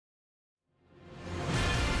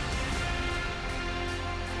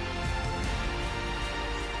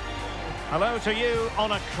Hello to you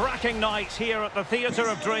on a cracking night here at the Theatre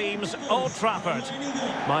of Dreams, Old Trafford.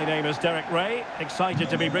 My name is Derek Ray, excited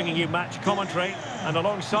to be bringing you match commentary, and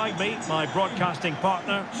alongside me, my broadcasting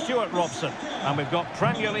partner, Stuart Robson. And we've got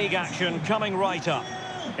Premier League action coming right up.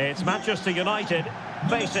 It's Manchester United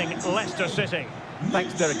facing Leicester City.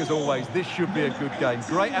 Thanks, Derek, as always. This should be a good game.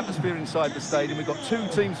 Great atmosphere inside the stadium. We've got two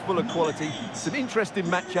teams full of quality, some interesting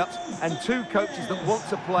matchups, and two coaches that want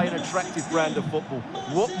to play an attractive brand of football.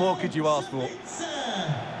 What more could you ask for?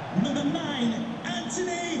 Number 9,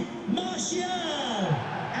 Anthony Martial.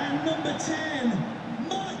 And number 10,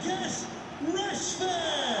 Marcus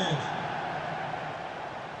Rashford.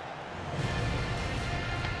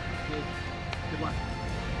 Good luck.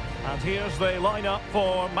 And here's the lineup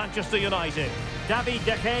for Manchester United. David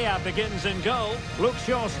De Gea begins in goal. Luke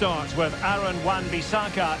Shaw starts with Aaron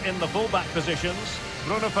Wan-Bissaka in the fullback positions.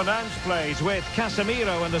 Bruno Fernandes plays with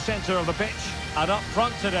Casemiro in the centre of the pitch. And up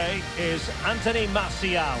front today is Anthony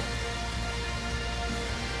Martial.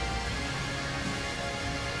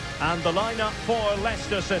 And the lineup for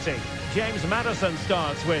Leicester City. James Maddison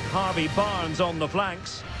starts with Harvey Barnes on the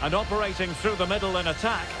flanks. And operating through the middle in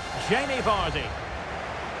attack, Jamie Vardy.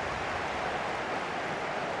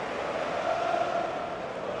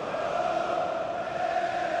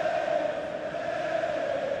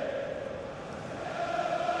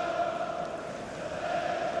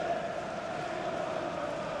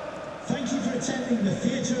 Thank you for attending the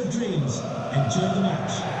Theatre of Dreams. Enjoy the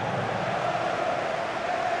match.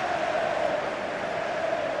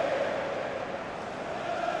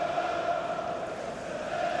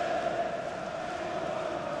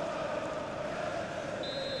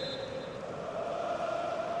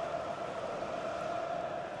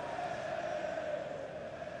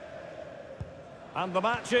 And the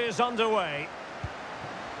match is underway.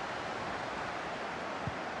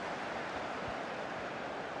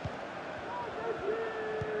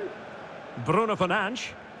 Bruno Fernandes.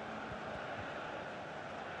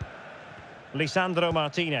 Lisandro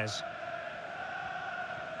Martinez.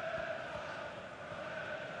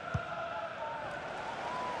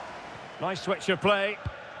 Nice switch of play.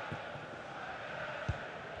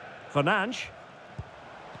 Fernandes.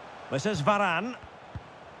 This is Varane.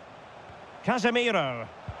 Casemiro.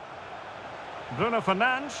 Bruno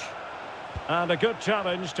Fernandes. And a good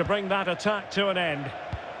challenge to bring that attack to an end.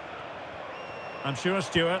 I'm sure,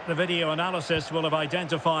 Stuart, the video analysis will have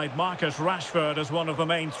identified Marcus Rashford as one of the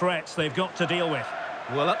main threats they've got to deal with.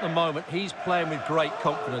 Well, at the moment, he's playing with great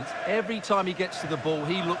confidence. Every time he gets to the ball,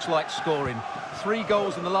 he looks like scoring. 3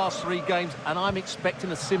 goals in the last 3 games, and I'm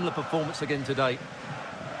expecting a similar performance again today.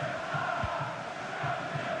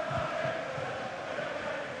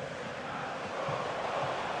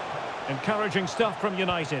 Encouraging stuff from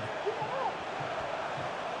United.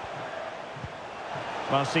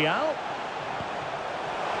 Martial.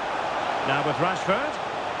 Now with Rashford.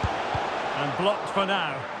 And blocked for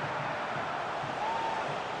now.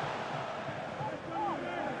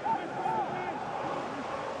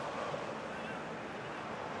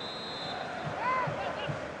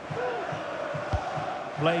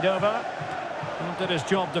 Played over. Did his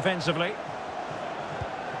job defensively.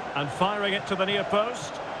 And firing it to the near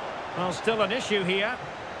post. Well, still an issue here.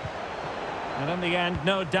 And in the end,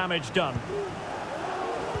 no damage done.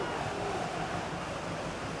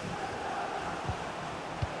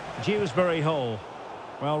 Dewsbury Hall.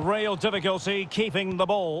 Well, real difficulty keeping the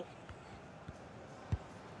ball.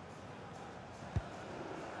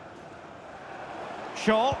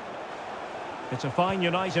 Shaw. It's a fine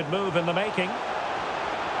United move in the making.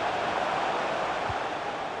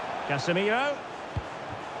 Casemiro.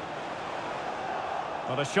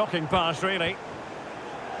 What a shocking pass, really.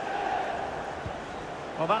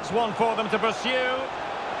 Well, that's one for them to pursue.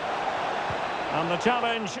 And the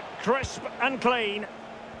challenge, crisp and clean.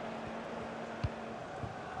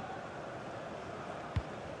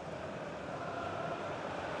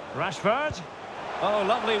 Rashford. Oh,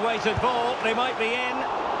 lovely weighted ball. They might be in.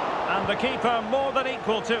 And the keeper more than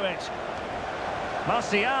equal to it.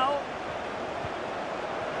 Martial.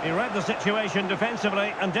 He read the situation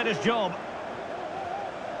defensively and did his job.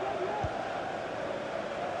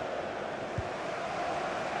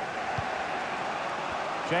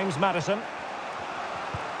 James Maddison.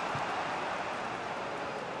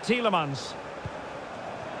 Tielemans.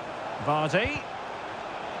 Vardy.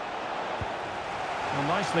 Well,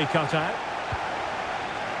 nicely cut out.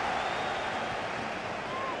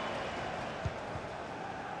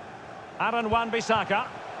 Aaron Wan-Bissaka.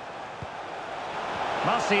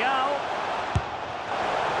 Martial.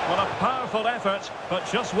 What a powerful effort, but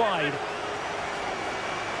just wide.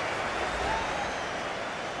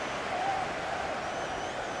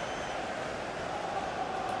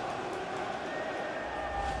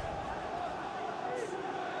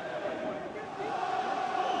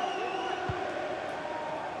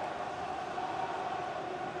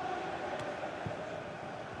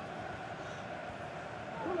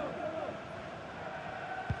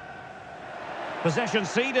 Possession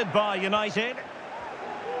ceded by United.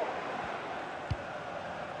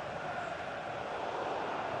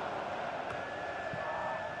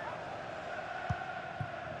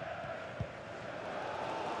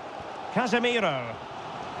 Casemiro.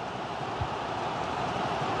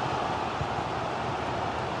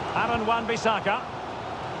 Aaron Wan-Bissaka.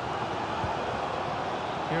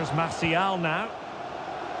 Here's Martial now.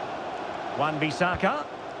 Wan-Bissaka.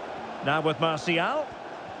 Now with Martial.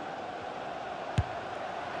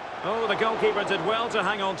 Oh, the goalkeeper did well to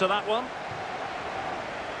hang on to that one.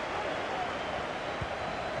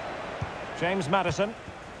 James Maddison.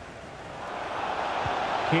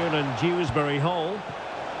 Kieran Dewsbury-Hall.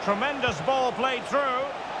 Tremendous ball played through.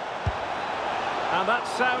 And that's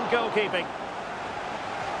sound goalkeeping.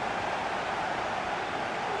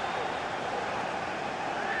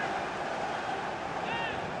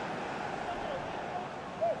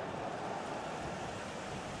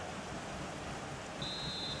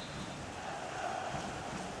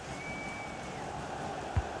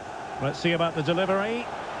 Let's see about the delivery.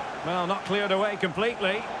 Well, not cleared away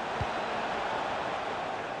completely.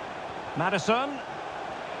 Maddison.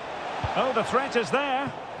 Oh, the threat is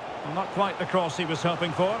there. Well, not quite the cross he was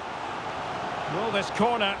hoping for. Will this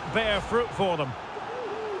corner bear fruit for them?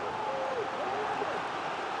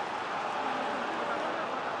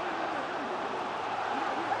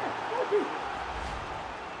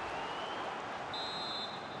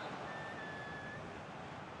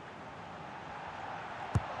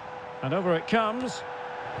 And over it comes.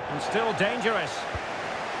 And still dangerous.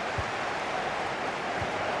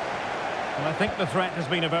 Well, I think the threat has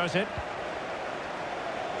been averted.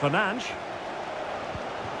 Fernandes.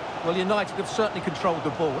 Well, United have certainly controlled the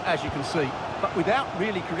ball, as you can see, but without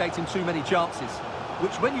really creating too many chances,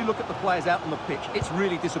 which when you look at the players out on the pitch, it's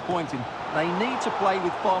really disappointing. They need to play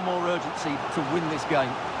with far more urgency to win this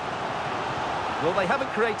game. Well, they haven't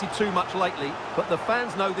created too much lately, but the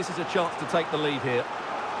fans know this is a chance to take the lead here.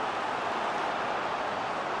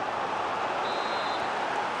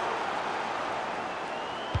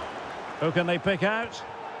 Who can they pick out?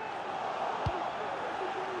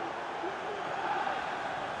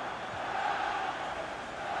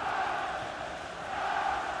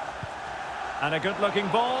 And a good-looking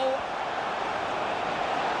ball.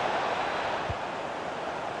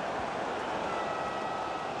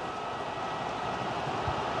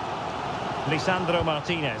 Lisandro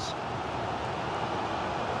Martinez.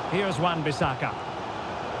 Here's Wan-Bissaka.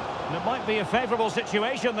 And it might be a favourable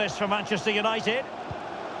situation, this, for Manchester United.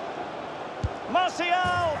 Martial!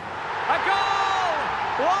 A goal!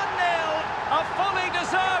 1-0! A fully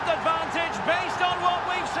deserved advantage based on what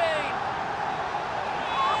we've seen.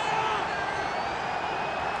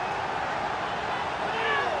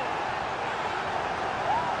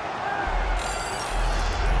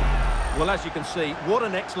 Well, as you can see, what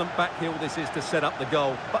an excellent backheel this is to set up the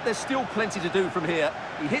goal. But there's still plenty to do from here.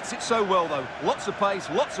 He hits it so well, though. Lots of pace,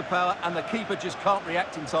 lots of power, and the keeper just can't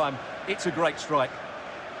react in time. It's a great strike.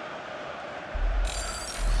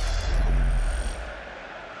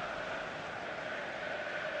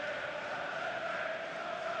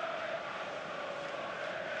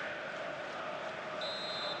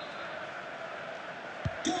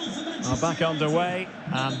 Are back underway,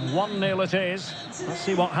 and 1-0 it is. Let's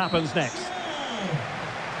see what happens next.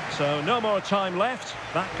 So no more time left.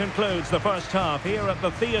 That concludes the first half here at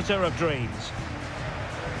the Theatre of Dreams.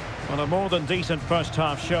 Well, a more than decent first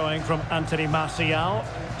half showing from Anthony Martial.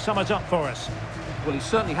 Sum it up for us. Well, he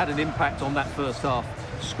certainly had an impact on that first half,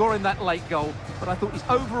 scoring that late goal, but I thought his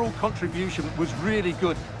overall contribution was really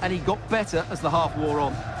good, and he got better as the half wore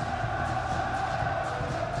on.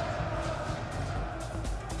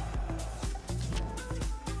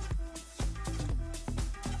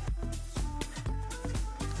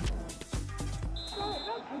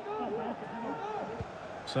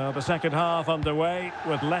 So the second half underway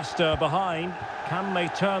with Leicester behind. Can they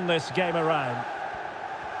turn this game around?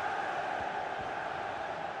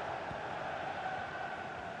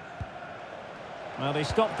 Well, they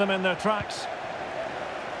stopped them in their tracks.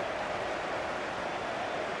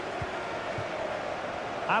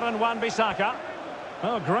 Aaron Wan-Bissaka.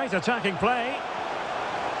 Oh, great attacking play.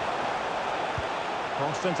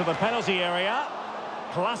 Crossed into the penalty area.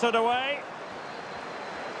 Clattered away.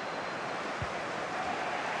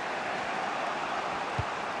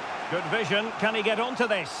 Good vision. Can he get onto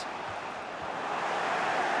this?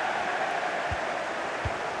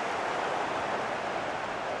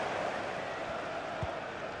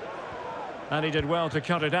 And he did well to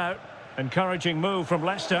cut it out. Encouraging move from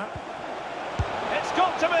Leicester. It's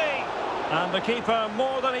got to be! And the keeper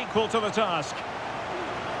more than equal to the task.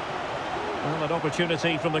 Well, an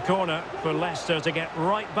opportunity from the corner for Leicester to get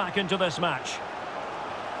right back into this match.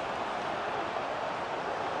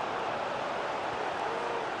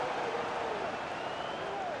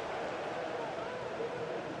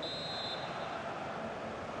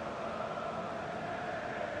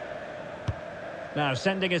 Now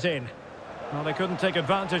sending it in. Well, they couldn't take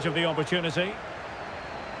advantage of the opportunity.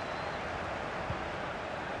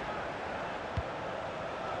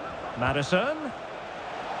 Maddison.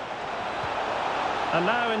 And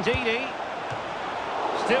now Ndidi.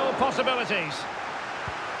 Still possibilities.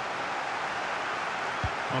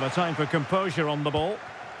 Well, a time for composure on the ball.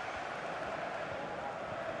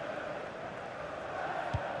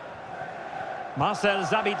 Marcel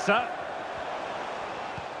Sabitzer.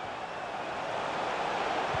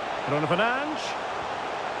 Bruno Fernandes.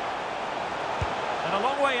 And a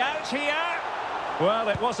long way out here. Well,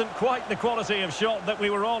 it wasn't quite the quality of shot that we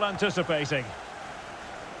were all anticipating.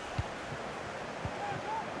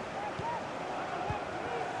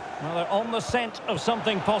 Well, they're on the scent of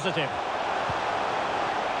something positive.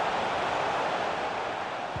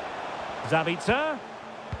 Sabitzer.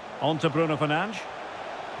 On to Bruno Fernandes.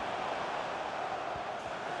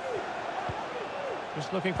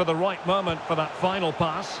 Just looking for the right moment for that final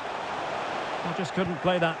pass. I just couldn't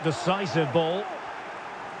play that decisive ball.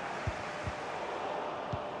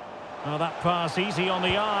 Oh, that pass easy on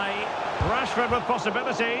the eye. Rashford with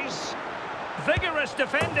possibilities. Vigorous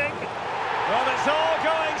defending. Well, it's all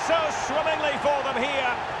going so swimmingly for them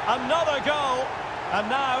here. Another goal. And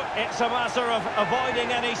now it's a matter of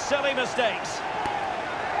avoiding any silly mistakes.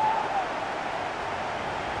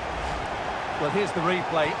 Well, here's the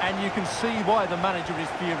replay, and you can see why the manager is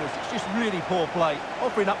furious. It's just really poor play,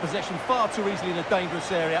 offering up possession far too easily in a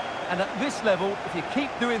dangerous area. And at this level, if you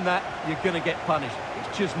keep doing that, you're going to get punished.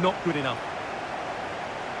 It's just not good enough.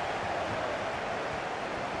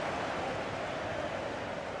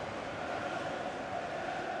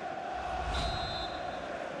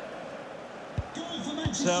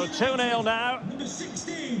 So 2-0 now. Number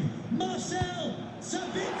 16, Marcel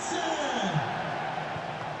Sabitzer.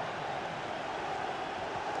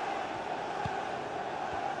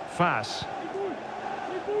 Fass.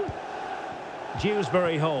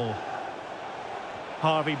 Dewsbury Hall.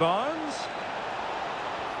 Harvey Barnes.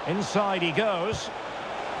 Inside he goes.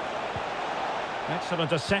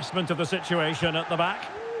 Excellent assessment of the situation at the back.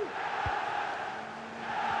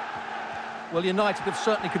 Well, United have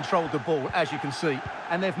certainly controlled the ball, as you can see,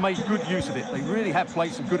 and they've made good use of it. They really have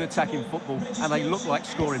played some good attacking football, and they look like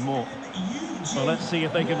scoring more. Well, let's see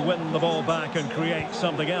if they can win the ball back and create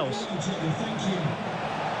something else.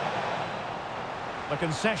 The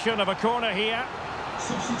concession of a corner here.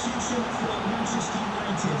 Substitution for Manchester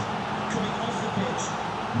United. Coming off the pitch,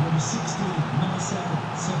 number 16, Marcel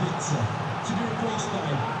Sabitzer. To be replaced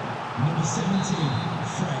by number 17,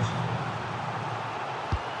 Fred.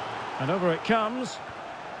 And over it comes.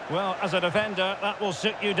 Well, as a defender, that will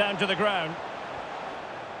sit you down to the ground.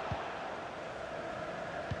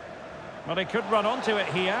 Well, he could run onto it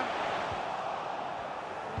here.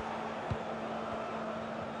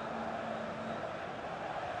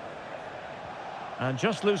 And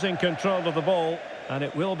just losing control of the ball, and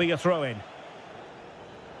it will be a throw-in.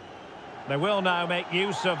 They will now make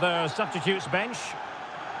use of their substitutes bench.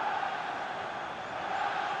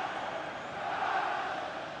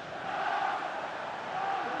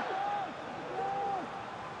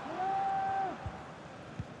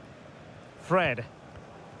 Fred.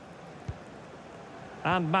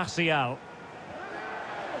 And Martial.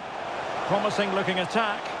 Promising looking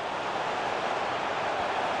attack.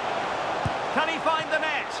 Can he find the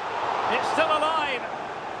net? It's still alive.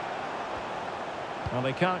 Well,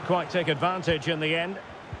 they can't quite take advantage in the end.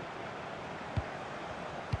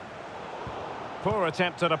 Poor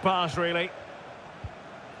attempt at a pass, really.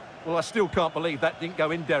 Well, I still can't believe that didn't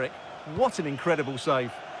go in, Derek. What an incredible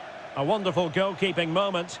save. A wonderful goalkeeping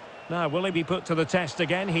moment. Now, will he be put to the test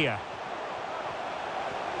again here?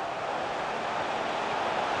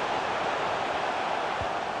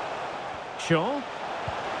 Shaw.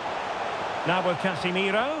 Now with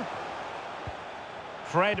Casemiro.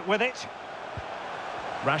 Fred with it.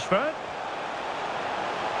 Rashford.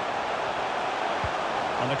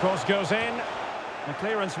 And the cross goes in. The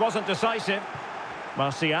clearance wasn't decisive.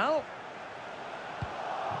 Martial.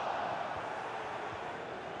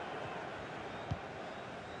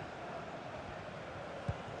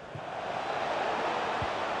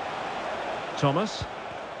 Thomas.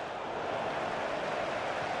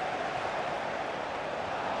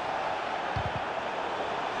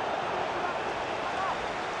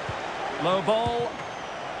 Low ball.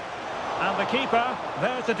 And the keeper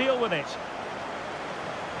there to deal with it.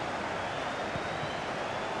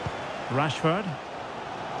 Rashford.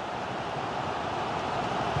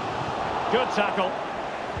 Good tackle.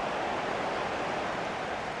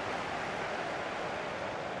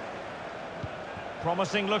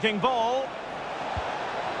 Promising looking ball.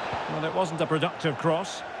 Well, it wasn't a productive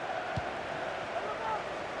cross.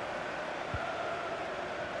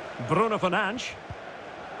 Bruno Fernandes.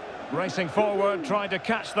 Racing forward, trying to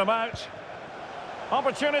catch them out.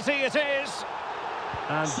 Opportunity it is.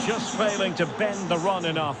 And just failing to bend the run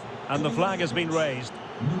enough. And the flag has been raised.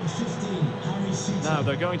 Number 15, Harry Souttar. Now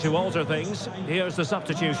they're going to alter things. Here's the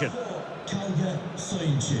substitution. Kalga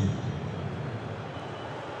Soyuncu.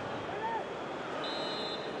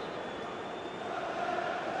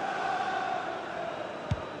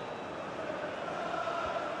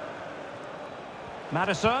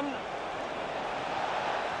 Maddison.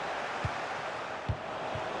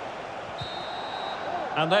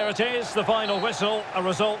 And there it is, the final whistle, a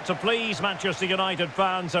result to please Manchester United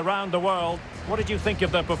fans around the world. What did you think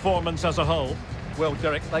of their performance as a whole? Well,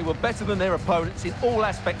 Derek, they were better than their opponents in all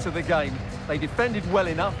aspects of the game. They defended well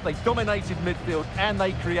enough, they dominated midfield, and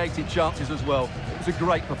they created chances as well. It was a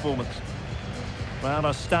great performance. Well, a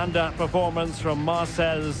standout performance from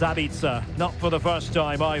Marcel Sabitzer. Not for the first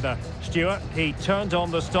time either. Stuart, he turned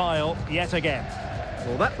on the style yet again.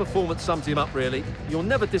 Well, that performance sums him up, really. You're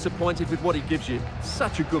never disappointed with what he gives you.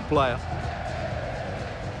 Such a good player.